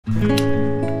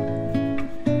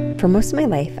For most of my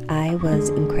life, I was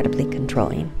incredibly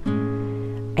controlling.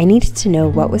 I needed to know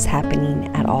what was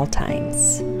happening at all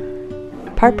times.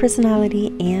 Part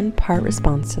personality and part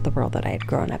response to the world that I had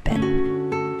grown up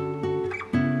in.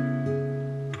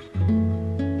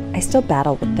 I still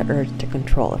battle with the urge to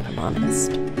control, if I'm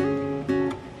honest.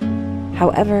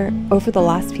 However, over the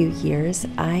last few years,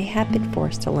 I have been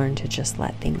forced to learn to just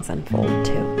let things unfold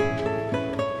too.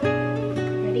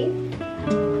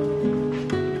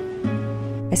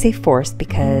 I say forced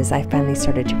because I finally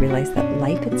started to realize that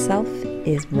life itself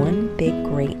is one big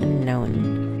great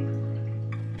unknown.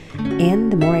 And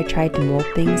the more I tried to mold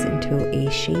things into a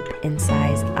shape and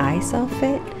size I saw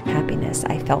fit, happiness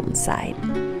I felt inside.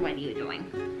 What are you doing?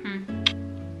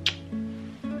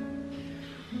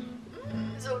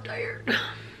 I'm so tired.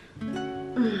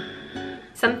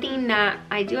 Something that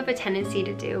I do have a tendency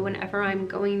to do whenever I'm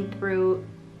going through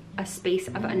a space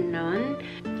of unknown,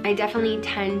 I definitely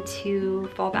tend to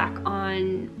fall back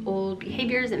on old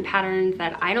behaviors and patterns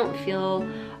that I don't feel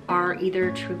are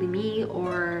either truly me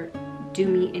or do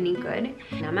me any good.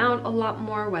 And I'm out a lot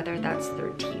more, whether that's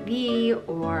through TV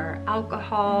or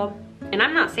alcohol. And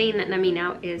I'm not saying that numbing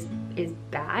out is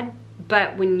bad,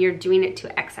 but when you're doing it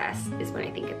to excess is when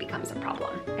I think it becomes a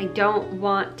problem. I don't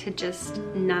want to just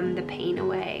numb the pain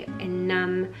away and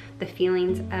numb the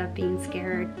feelings of being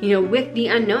scared. You know, with the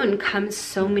unknown comes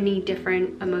so many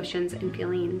different emotions and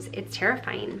feelings. It's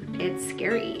terrifying, it's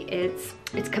scary,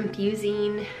 it's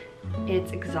confusing,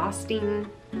 it's exhausting.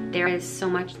 There is so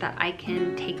much that I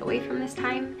can take away from this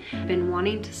time. I've been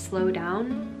wanting to slow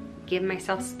down, give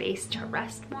myself space to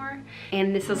rest more.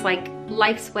 And this is like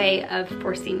life's way of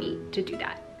forcing me to do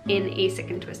that in a sick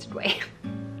and twisted way.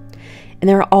 And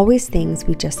there are always things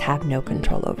we just have no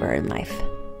control over in life.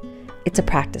 It's a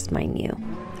practice, mind you.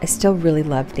 I still really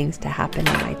love things to happen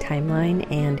on my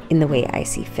timeline and in the way I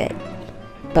see fit.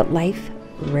 But life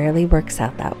rarely works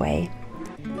out that way.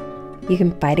 You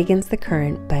can fight against the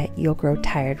current, but you'll grow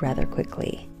tired rather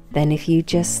quickly than if you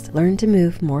just learn to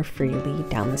move more freely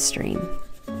down the stream.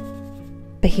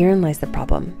 But herein lies the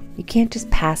problem. You can't just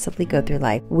passively go through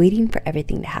life waiting for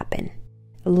everything to happen.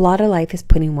 A lot of life is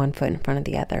putting one foot in front of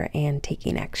the other and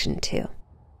taking action too.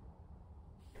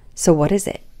 So what is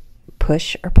it?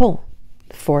 Push or pull?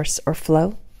 Force or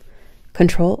flow?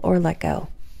 Control or let go?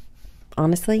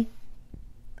 Honestly,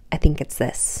 I think it's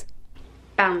this.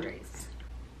 Boundaries.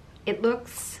 It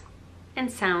looks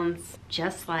and sounds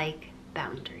just like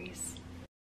boundaries.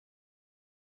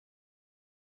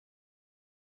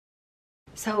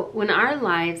 So when our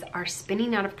lives are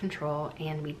spinning out of control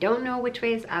and we don't know which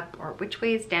way is up or which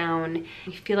way is down,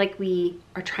 we feel like we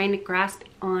are trying to grasp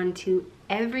onto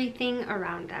everything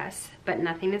around us, but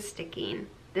nothing is sticking.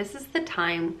 This is the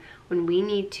time when we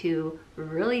need to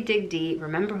really dig deep,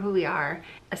 remember who we are,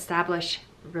 establish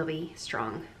really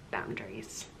strong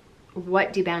boundaries.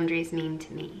 What do boundaries mean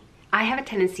to me? I have a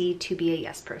tendency to be a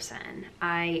yes person.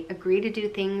 I agree to do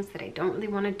things that I don't really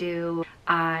want to do.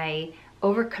 I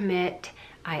overcommit,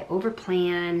 I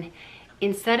overplan.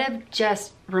 Instead of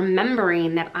just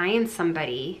remembering that I am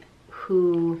somebody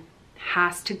who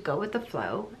has to go with the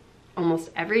flow almost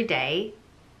every day,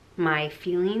 my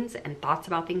feelings and thoughts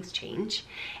about things change.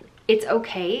 It's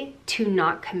okay to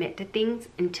not commit to things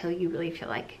until you really feel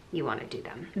like you want to do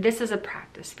them. This is a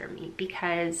practice for me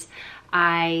because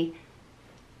I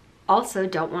also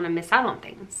don't want to miss out on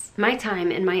things. My time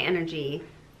and my energy,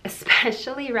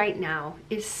 especially right now,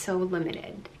 is so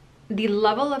limited. The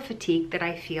level of fatigue that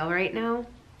I feel right now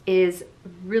is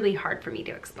really hard for me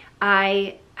to explain.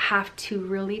 I have to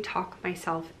really talk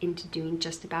myself into doing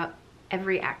just about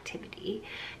every activity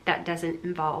that doesn't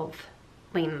involve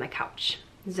laying on the couch,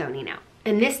 zoning out.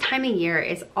 And this time of year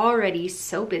is already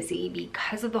so busy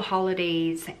because of the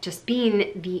holidays, just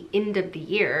being the end of the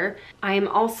year. I am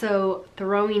also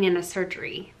throwing in a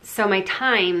surgery, so my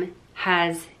time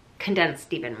has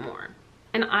condensed even more.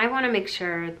 And I want to make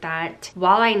sure that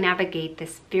while I navigate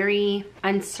this very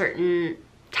uncertain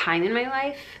time in my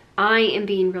life, I am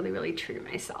being really, really true to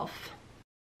myself.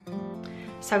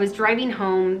 So I was driving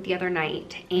home the other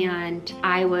night and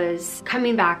I was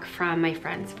coming back from my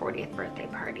friend's 40th birthday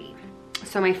party.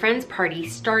 So my friend's party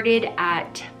started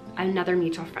at another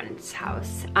mutual friend's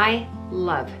house. I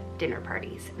love dinner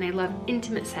parties and I love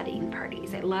intimate setting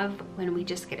parties. I love when we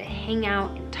just get to hang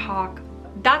out and talk.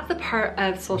 That's the part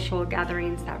of social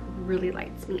gatherings that really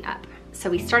lights me up. So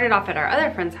we started off at our other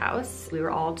friend's house. We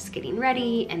were all just getting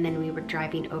ready and then we were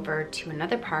driving over to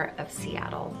another part of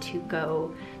Seattle to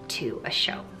go to a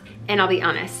show. And I'll be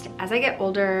honest, as I get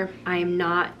older, I'm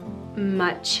not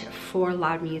much for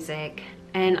loud music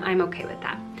and I'm okay with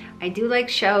that. I do like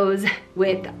shows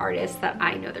with artists that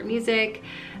I know their music,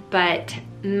 but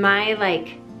my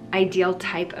like ideal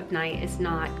type of night is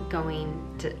not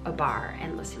going to a bar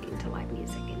and listening to live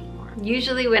music anymore.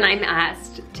 Usually when I'm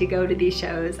asked to go to these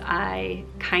shows, I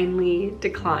kindly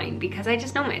decline because I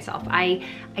just know myself. I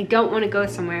don't want to go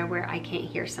somewhere where I can't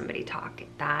hear somebody talk.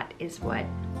 That is what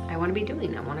I want to be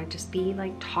doing. I want to just be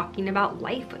like talking about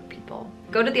life with people.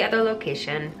 Go to the other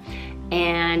location,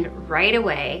 and right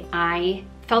away I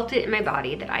felt it in my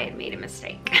body that I had made a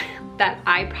mistake. That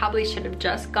I probably should have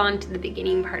just gone to the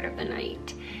beginning part of the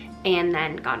night and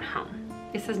then gone home.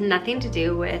 This has nothing to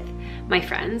do with my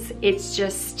friends. It's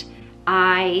just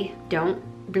I don't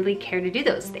really care to do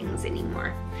those things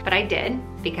anymore. But I did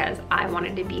because I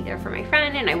wanted to be there for my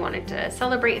friend and I wanted to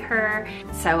celebrate her.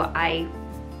 So I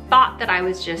thought that I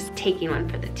was just taking one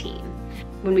for the team.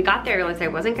 When we got there, I realized I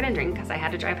wasn't gonna drink because I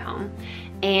had to drive home.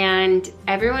 And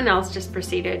everyone else just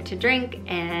proceeded to drink,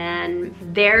 and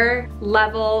their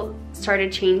level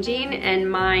started changing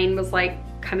and mine was like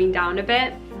coming down a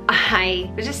bit.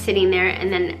 I was just sitting there,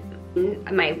 and then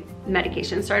my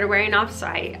medication started wearing off, so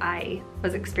I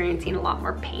was experiencing a lot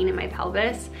more pain in my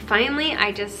pelvis. Finally,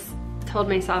 I just told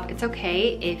myself, it's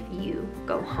okay if you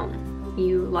go home.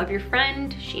 You love your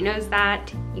friend, she knows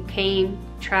that. You came,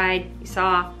 tried, you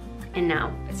saw, and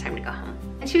now it's time to go home.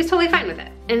 And she was totally fine with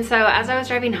it. And so as I was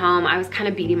driving home, I was kind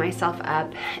of beating myself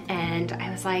up, and I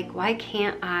was like, why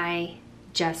can't I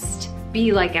just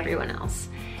be like everyone else?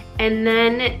 And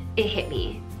then it hit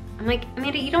me. I'm like,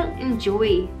 Amanda, you don't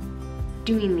enjoy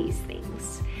doing these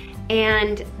things,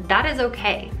 and that is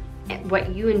okay.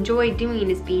 What you enjoy doing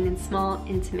is being in small,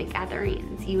 intimate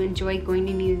gatherings. You enjoy going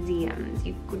to museums,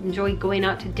 you enjoy going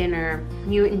out to dinner,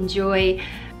 you enjoy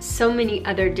so many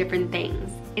other different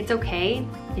things. It's okay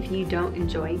if you don't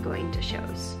enjoy going to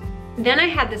shows. Then I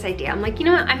had this idea. I'm like, you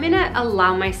know what? I'm gonna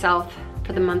allow myself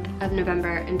for the month of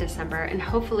November and December, and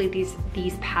hopefully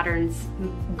these patterns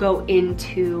go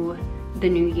into the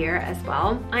new year as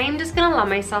well. I am just gonna allow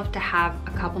myself to have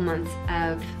a couple months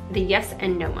of the yes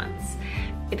and no months.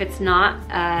 If it's not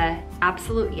a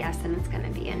absolute yes, then it's gonna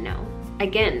be a no.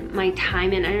 Again, my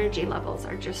time and energy levels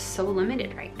are just so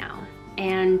limited right now.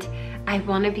 And I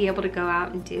wanna be able to go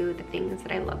out and do the things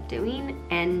that I love doing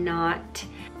and not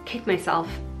kick myself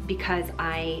because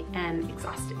I am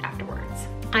exhausted afterwards.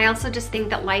 I also just think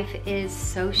that life is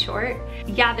so short.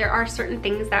 Yeah, there are certain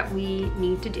things that we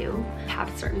need to do, have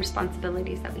certain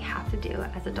responsibilities that we have to do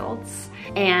as adults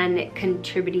and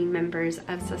contributing members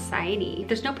of society.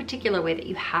 There's no particular way that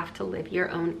you have to live your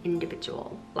own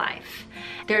individual life.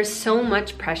 There's so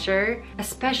much pressure,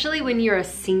 especially when you're a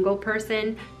single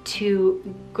person,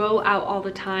 to go out all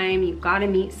the time. You've got to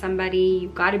meet somebody,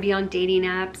 you've got to be on dating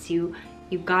apps,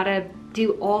 you've got to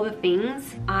do all the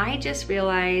things. I just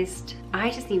realized I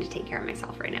just need to take care of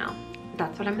myself right now.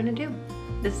 That's what I'm gonna do.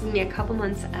 This is gonna be a couple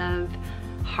months of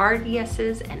hard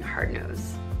yeses and hard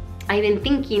nos. I've been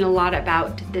thinking a lot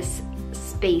about this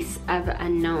space of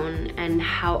unknown and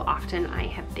how often I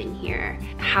have been here.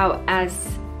 How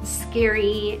as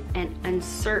scary and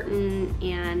uncertain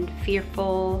and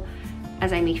fearful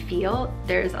as I may feel,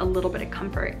 there's a little bit of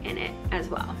comfort in it as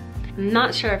well. I'm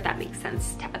not sure if that makes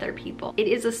sense to other people. It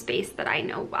is a space that I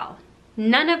know well.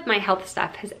 None of my health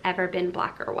stuff has ever been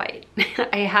black or white.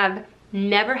 I have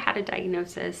never had a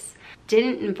diagnosis.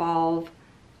 Didn't involve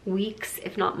weeks,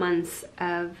 if not months,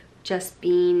 of just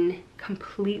being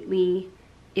completely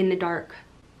in the dark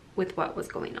with what was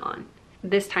going on.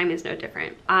 This time is no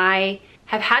different. I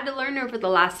have had to learn over the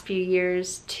last few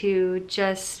years to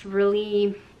just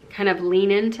really kind of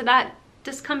lean into that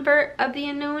discomfort of the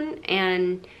unknown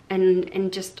and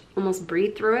just almost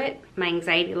breathe through it. My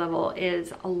anxiety level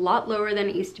is a lot lower than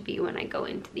it used to be when I go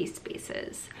into these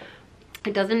spaces.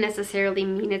 It doesn't necessarily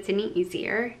mean it's any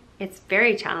easier. It's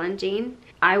very challenging.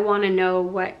 I want to know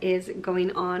what is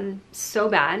going on so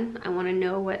bad. I want to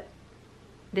know what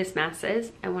this mass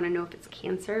is. I want to know if it's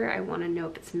cancer. I want to know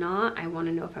if it's not. I want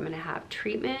to know if I'm going to have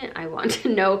treatment. I want to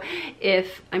know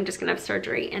if I'm just going to have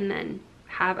surgery and then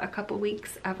have a couple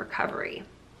weeks of recovery.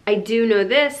 I do know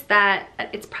this, that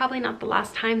it's probably not the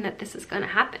last time that this is going to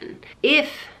happen.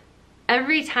 If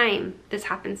every time this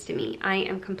happens to me, I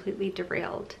am completely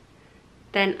derailed,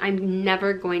 then I'm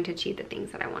never going to achieve the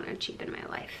things that I want to achieve in my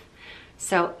life.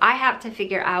 So I have to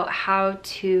figure out how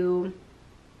to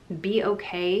be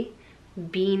okay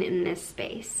being in this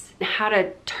space, how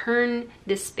to turn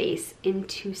this space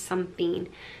into something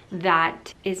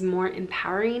that is more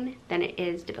empowering than it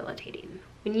is debilitating.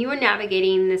 When you are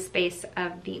navigating the space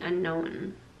of the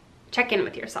unknown, check in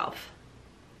with yourself.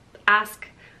 Ask,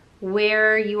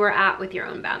 where you are at with your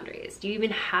own boundaries. Do you even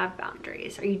have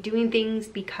boundaries? Are you doing things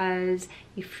because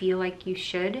you feel like you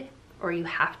should or you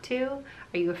have to?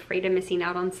 Are you afraid of missing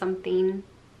out on something?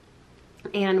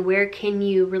 And where can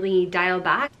you really dial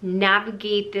back,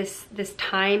 navigate this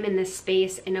time and this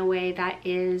space in a way that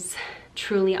is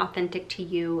truly authentic to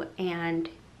you and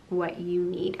what you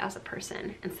need as a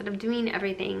person, instead of doing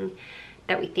everything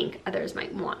that we think others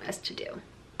might want us to do.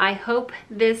 I hope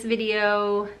this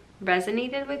video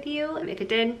resonated with you. If it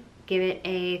did, give it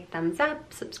a thumbs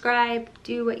up, subscribe,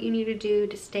 do what you need to do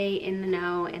to stay in the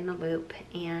know, in the loop,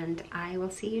 and I will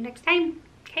see you next time.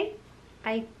 Okay,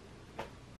 bye.